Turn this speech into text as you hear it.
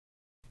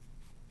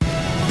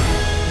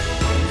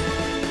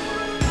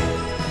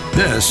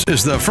This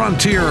is the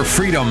Frontier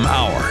Freedom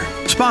Hour,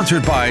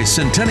 sponsored by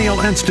Centennial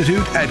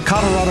Institute at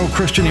Colorado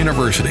Christian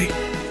University.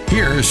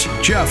 Here's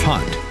Jeff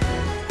Hunt.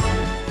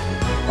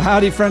 Well,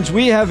 howdy, friends.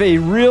 We have a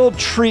real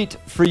treat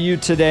for you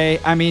today.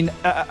 I mean,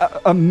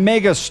 a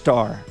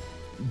megastar,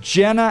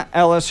 Jenna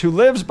Ellis, who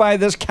lives by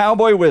this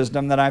cowboy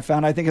wisdom that I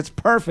found. I think it's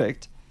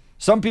perfect.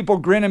 Some people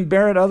grin and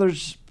bear it,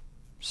 others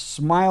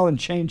smile and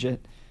change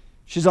it.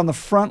 She's on the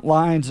front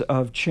lines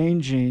of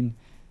changing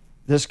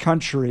this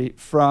country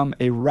from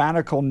a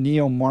radical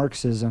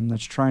neo-Marxism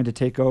that's trying to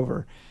take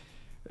over.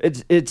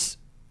 It's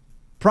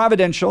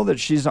providential that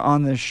she's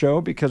on this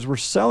show because we're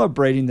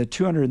celebrating the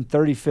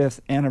 235th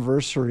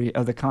anniversary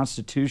of the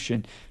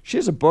Constitution. She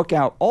has a book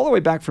out all the way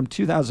back from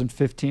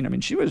 2015. I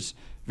mean, she was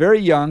very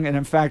young, and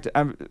in fact,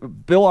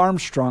 Bill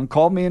Armstrong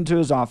called me into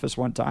his office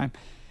one time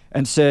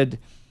and said,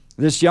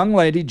 this young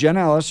lady,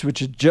 Jenna Ellis, which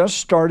had just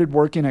started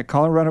working at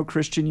Colorado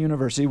Christian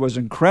University, was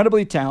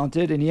incredibly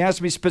talented, and he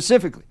asked me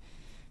specifically,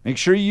 make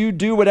sure you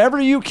do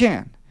whatever you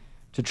can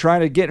to try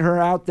to get her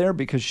out there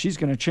because she's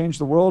going to change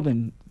the world.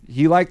 And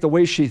he liked the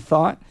way she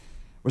thought,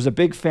 was a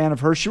big fan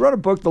of her. She wrote a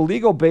book, The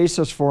Legal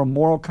Basis for a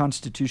Moral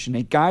Constitution,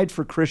 a guide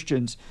for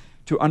Christians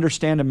to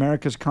understand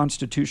America's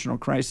constitutional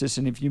crisis.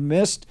 And if you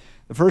missed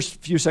the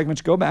first few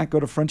segments, go back, go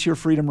to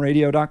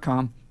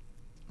frontierfreedomradio.com,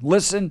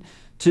 listen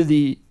to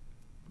the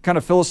kind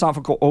of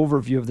philosophical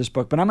overview of this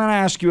book. But I'm going to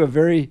ask you a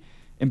very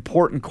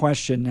important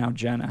question now,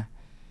 Jenna.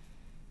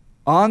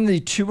 On the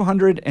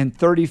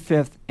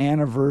 235th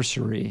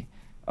anniversary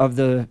of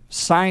the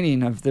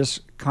signing of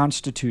this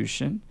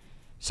Constitution,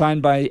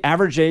 signed by the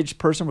average age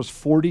person was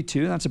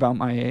 42, that's about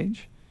my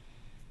age,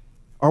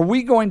 are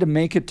we going to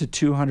make it to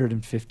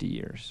 250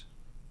 years?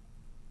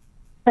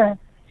 Sure.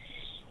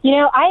 You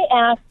know,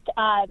 I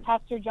asked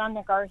Pastor John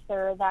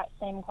MacArthur that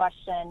same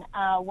question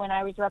when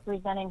I was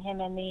representing him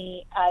in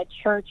the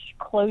church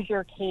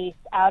closure case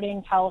out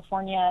in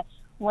California,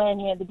 when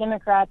the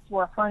Democrats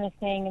were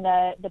harnessing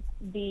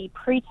the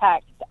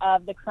pretext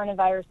of the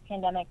coronavirus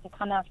pandemic to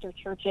come after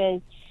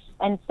churches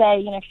and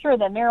say, sure,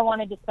 the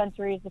marijuana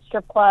dispensaries, the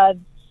strip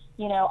clubs,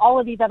 all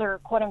of these other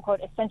quote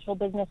unquote essential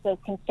businesses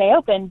can stay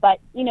open, but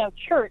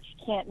church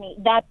can't meet.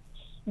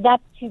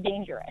 That's too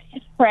dangerous,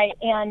 right?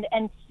 And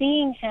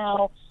seeing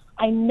how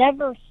I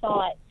never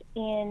thought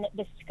in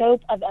the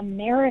scope of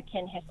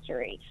American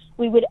history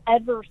we would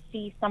ever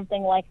see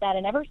something like that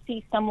and ever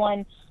see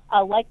someone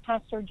like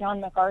Pastor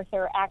John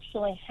MacArthur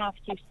actually have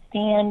to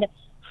stand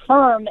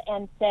firm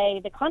and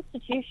say the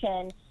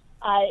Constitution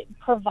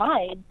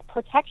provides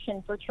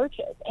protection for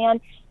churches.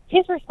 And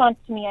his response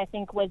to me, I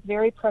think, was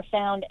very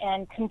profound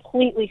and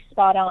completely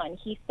spot on.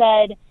 He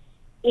said,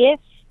 if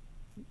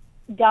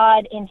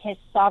God in his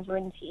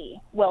sovereignty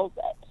wills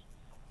it.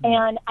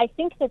 And I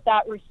think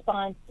that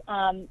response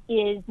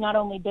is not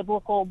only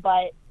biblical,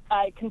 but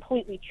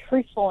completely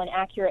truthful and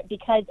accurate,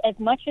 because as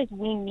much as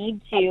we need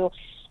to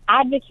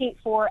advocate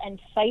for and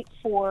fight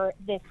for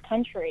this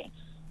country,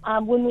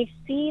 when we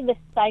see the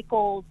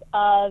cycles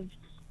of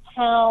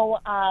how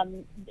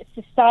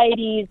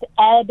societies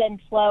ebb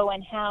and flow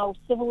and how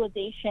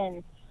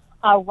civilizations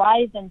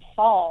rise and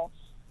fall,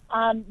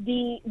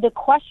 the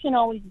question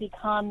always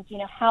becomes,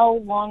 how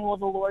long will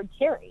the Lord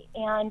tarry?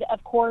 And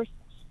of course,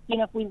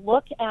 if we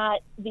look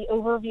at the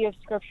overview of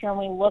Scripture and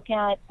we look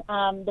at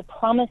the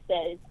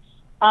promises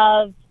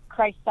of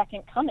Christ's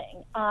second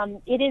coming,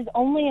 it is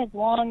only as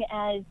long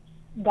as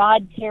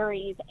God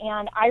tarries.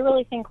 And I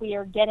really think we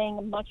are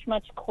getting much,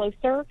 much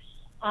closer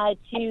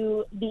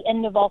to the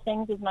end of all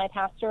things, as my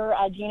pastor,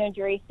 Gino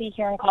Geraci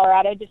here in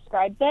Colorado,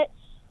 describes it.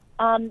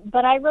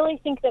 But I really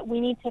think that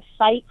we need to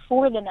fight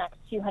for the next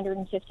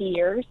 250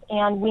 years,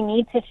 and we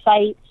need to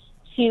fight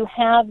to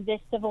have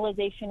this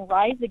civilization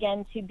rise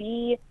again to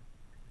be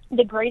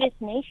the greatest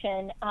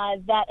nation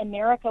that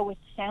America was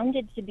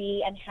founded to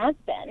be and has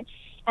been.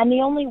 And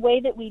the only way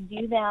that we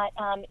do that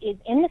is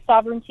in the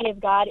sovereignty of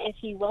God, if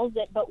he wills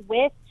it, but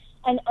with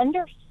an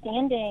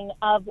understanding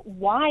of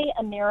why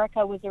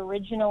America was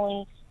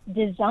originally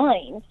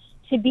designed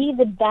to be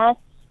the best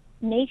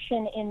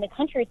nation in the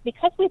country. It's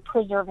because we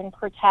preserve and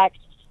protect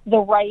the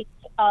rights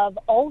of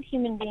all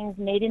human beings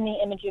made in the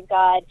image of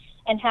God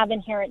and have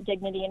inherent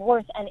dignity and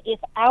worth. And if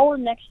our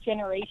next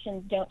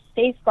generations don't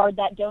safeguard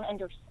that, don't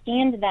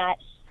understand that,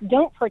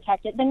 don't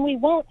protect it, then we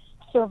won't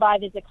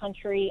survive as a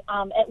country,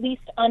 at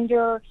least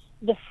under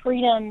the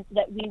freedoms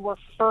that we were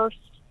first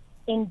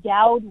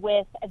endowed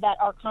with, that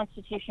our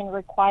Constitution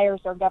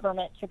requires our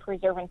government to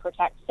preserve and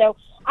protect. So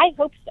I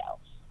hope so.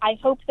 I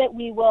hope that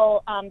we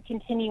will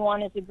continue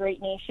on as a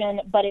great nation,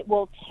 but it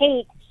will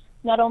take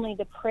not only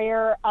the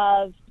prayer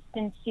of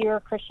sincere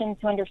Christians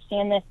who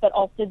understand this, but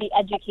also the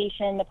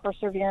education, the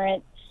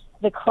perseverance,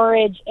 the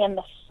courage, and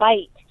the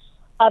fight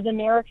of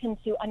Americans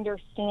who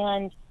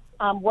understand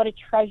what a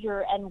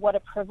treasure and what a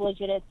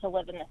privilege it is to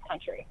live in this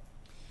country.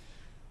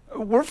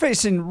 We're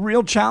facing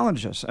real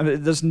challenges. I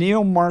mean, this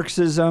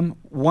neo-Marxism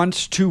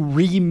wants to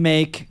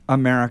remake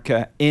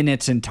America in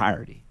its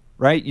entirety,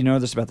 right? You know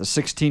this about the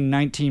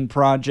 1619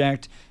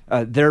 Project.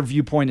 Their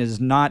viewpoint is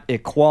not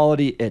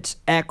equality, it's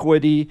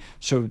equity.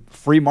 So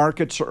free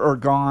markets are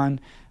gone.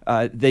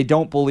 They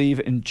don't believe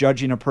in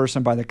judging a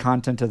person by the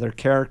content of their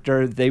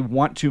character. They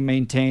want to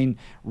maintain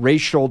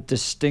racial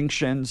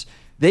distinctions.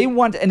 They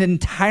want an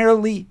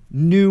entirely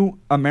new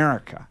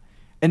America,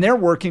 and they're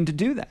working to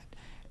do that.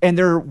 And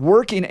they're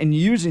working and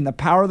using the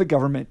power of the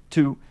government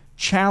to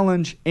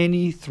challenge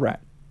any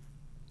threat.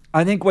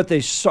 I think what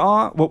we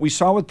saw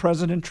with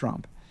President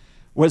Trump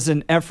was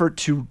an effort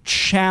to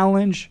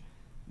challenge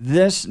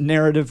this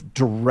narrative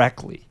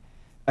directly.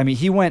 I mean,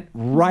 he went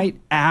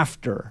right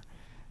after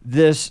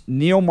this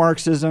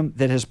neo-Marxism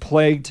that has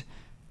plagued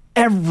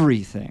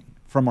everything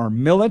from our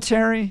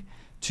military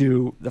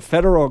to the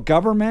federal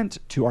government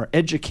to our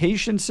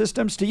education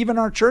systems to even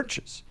our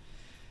churches,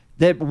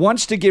 that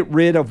wants to get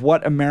rid of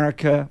what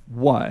America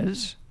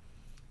was.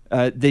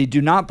 They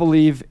do not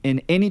believe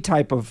in any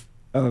type of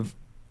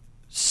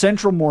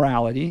central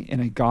morality, in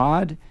a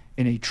God,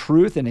 in a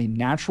truth, in a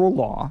natural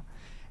law.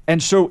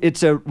 And so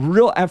it's a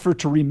real effort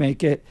to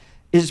remake it.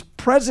 Is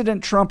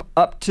President Trump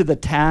up to the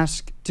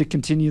task to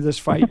continue this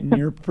fight in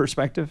your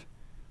perspective?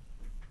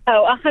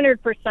 Oh,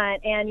 100%.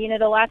 And,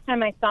 the last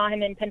time I saw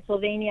him in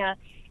Pennsylvania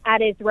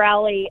at his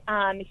rally,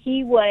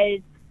 he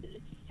was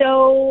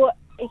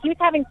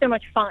having so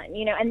much fun,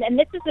 and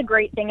this is the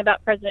great thing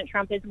about President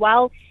Trump is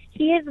while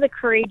he is the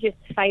courageous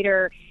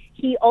fighter,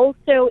 he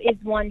also is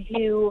one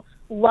who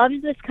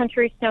loves this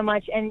country so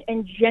much and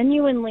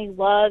genuinely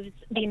loves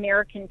the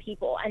American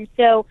people. And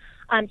so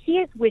he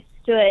has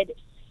withstood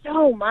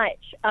so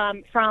much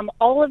from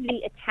all of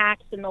the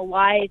attacks and the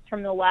lies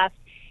from the left.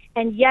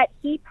 And yet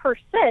he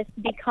persists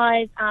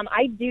because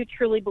I do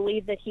truly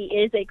believe that he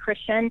is a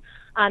Christian,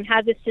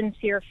 has a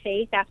sincere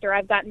faith after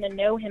I've gotten to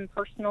know him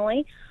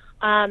personally.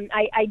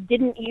 I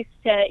didn't used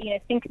to,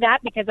 think that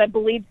because I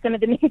believed some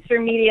of the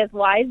mainstream media's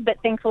lies, but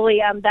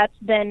thankfully I've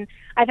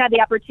had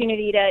the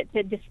opportunity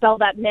to dispel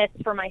that myth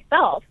for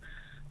myself.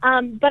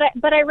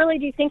 But I really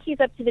do think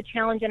he's up to the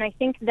challenge, and I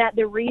think that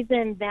the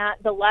reason that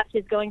the left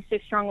is going so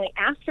strongly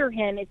after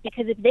him is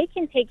because if they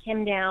can take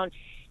him down,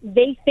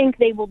 they think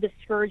they will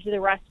discourage the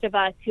rest of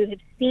us who have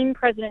seen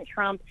President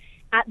Trump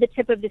at the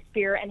tip of the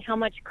spear and how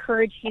much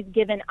courage he's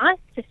given us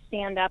to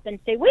stand up and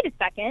say, wait a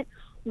second,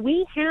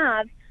 we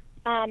have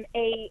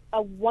a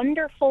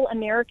wonderful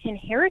American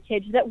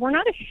heritage that we're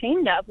not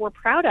ashamed of, we're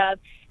proud of,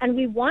 and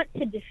we want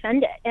to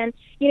defend it. And,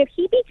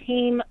 he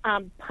became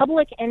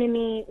public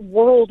enemy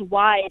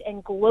worldwide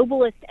and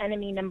globalist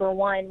enemy number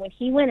one when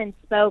he went and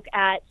spoke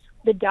at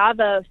the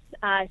Davos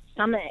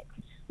summit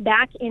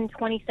back in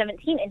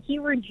 2017, and he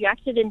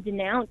rejected and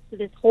denounced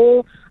this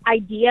whole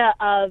idea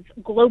of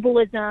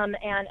globalism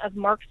and of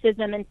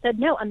Marxism and said,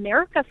 no,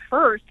 America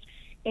first,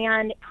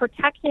 and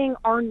protecting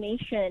our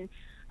nation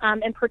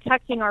and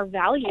protecting our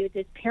values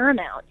is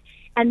paramount.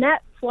 And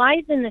that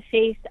flies in the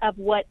face of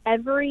what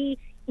every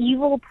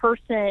evil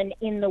person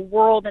in the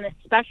world, and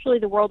especially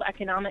the World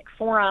Economic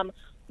Forum,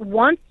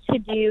 wants to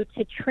do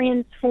to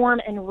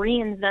transform and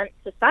reinvent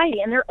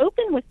society. And they're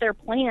open with their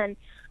plan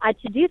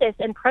to do this.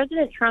 And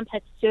President Trump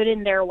has stood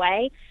in their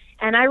way.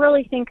 And I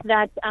really think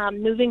that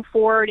moving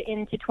forward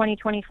into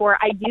 2024,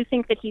 I do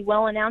think that he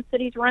will announce that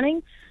he's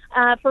running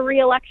for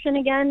re-election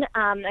again.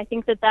 I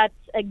think that that's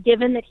a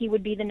given that he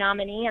would be the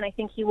nominee, and I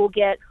think he will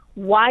get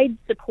wide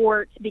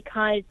support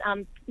because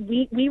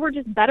we were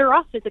just better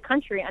off as a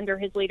country under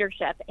his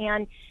leadership.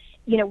 And,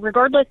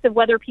 regardless of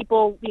whether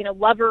people,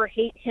 love or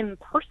hate him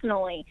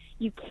personally,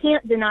 you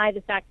can't deny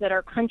the fact that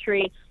our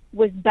country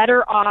was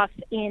better off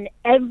in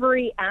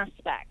every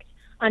aspect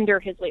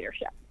under his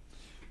leadership.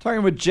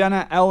 Talking with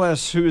Jenna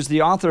Ellis, who is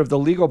the author of The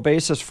Legal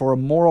Basis for a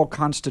Moral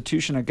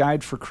Constitution, a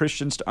guide for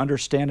Christians to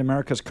understand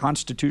America's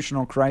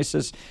constitutional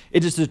crisis.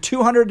 It is the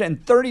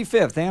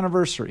 235th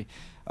anniversary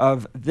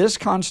of this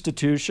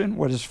Constitution,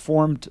 what has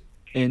formed,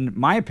 in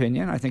my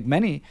opinion, I think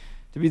many,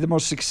 to be the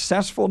most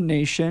successful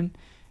nation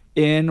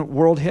in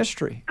world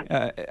history.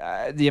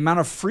 The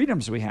amount of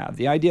freedoms we have,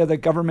 the idea that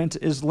government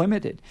is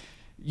limited.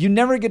 You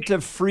never get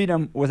to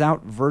freedom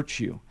without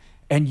virtue.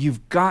 And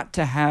you've got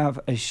to have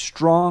a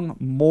strong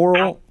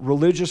moral,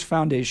 religious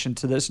foundation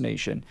to this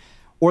nation,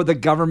 or the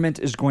government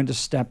is going to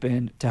step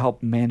in to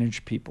help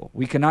manage people.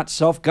 We cannot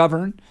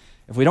self-govern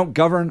if we don't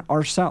govern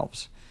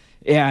ourselves.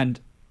 And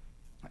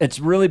it's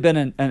really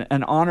been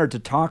an honor to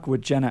talk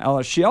with Jenna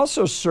Ellis. She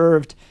also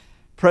served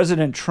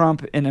President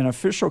Trump in an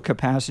official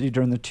capacity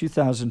during the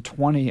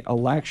 2020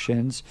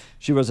 elections.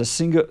 She was a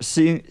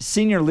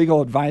senior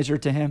legal advisor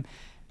to him,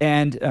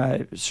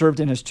 and served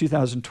in his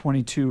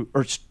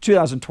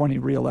 2020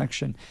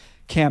 re-election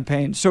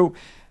campaign. So,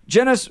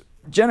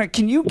 Jenna,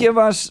 can you give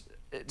us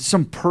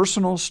some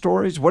personal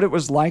stories, what it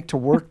was like to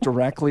work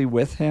directly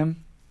with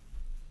him?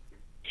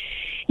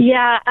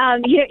 Yeah,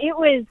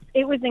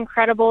 it was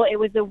incredible. It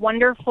was a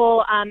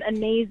wonderful,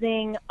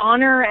 amazing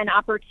honor and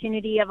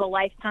opportunity of a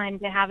lifetime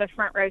to have a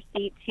front row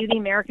seat to the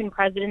American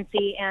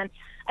presidency, and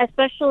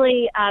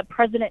especially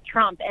President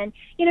Trump. And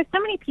so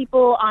many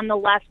people on the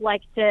left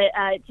like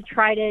to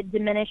try to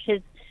diminish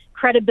his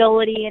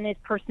credibility and his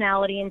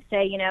personality and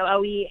say,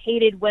 oh, he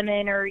hated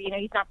women, or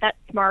he's not that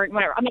smart,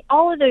 whatever. I mean,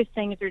 all of those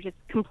things are just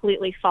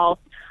completely false.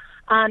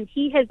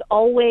 He has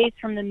always,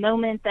 from the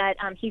moment that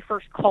he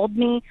first called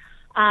me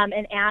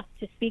and asked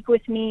to speak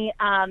with me,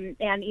 and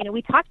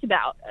we talked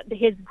about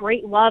his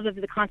great love of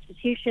the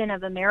Constitution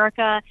of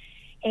America,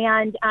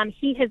 and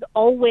he has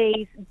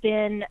always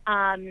been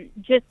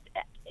just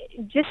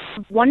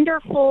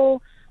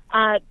wonderful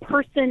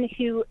person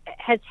who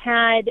has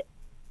had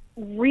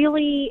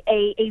really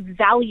a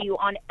value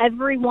on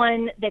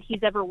everyone that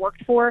he's ever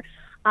worked for.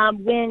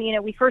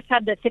 When, we first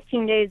had the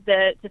 15 days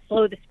to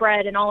slow the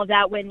spread and all of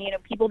that, when,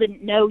 people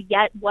didn't know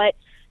yet what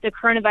the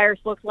coronavirus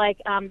looked like,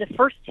 the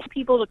first two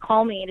people to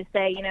call me to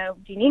say,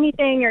 do you need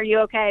anything? Are you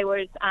okay?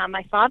 Was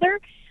my father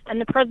and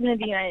the President of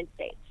the United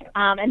States.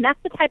 And that's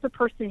the type of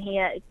person he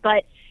is.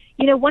 But,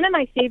 one of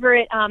my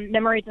favorite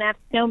memories, and I have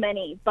so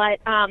many, but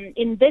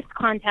in this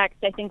context,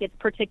 I think it's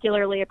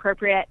particularly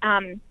appropriate.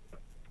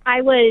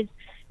 I was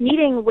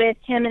meeting with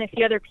him and a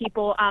few other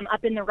people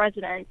up in the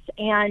residence,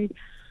 and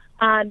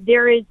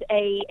there is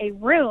a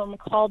room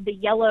called the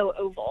Yellow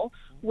Oval,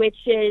 which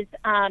is,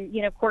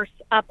 of course,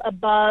 up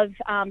above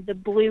the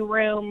Blue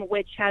Room,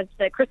 which has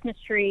the Christmas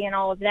tree and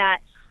all of that.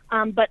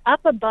 But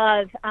up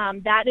above,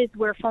 that is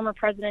where former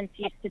presidents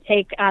used to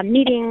take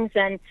meetings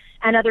and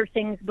other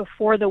things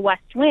before the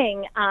West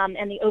Wing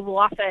and the Oval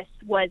Office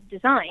was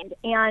designed.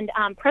 And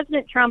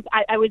President Trump,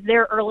 I was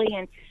there early,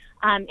 and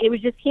it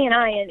was just he and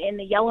I in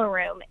the Yellow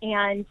Room.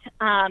 And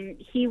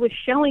he was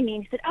showing me,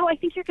 and he said, I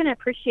think you're going to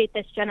appreciate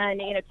this, Jenna,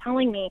 and,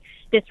 telling me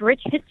this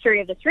rich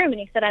history of this room. And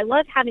he said, I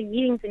love having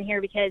meetings in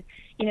here because,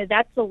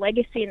 that's the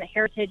legacy and the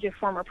heritage of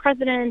former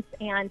presidents.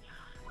 And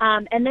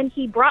then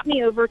he brought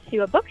me over to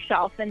a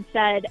bookshelf and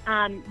said,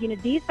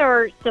 these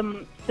are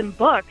some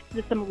books,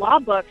 some law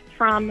books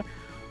from,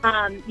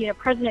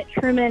 President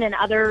Truman and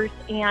others.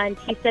 And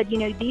he said,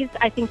 these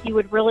I think you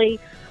would really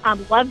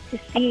love to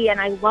see. And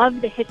I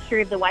love the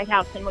history of the White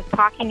House, and was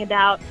talking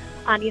about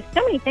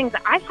so many things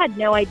that I had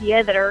no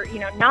idea that are,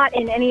 not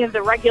in any of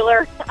the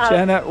regular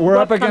Jenna, we're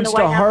up against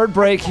a hard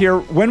break here.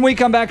 When we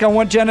come back, I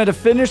want Jenna to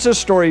finish this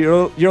story.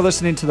 You're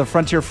listening to the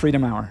Frontier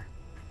Freedom Hour.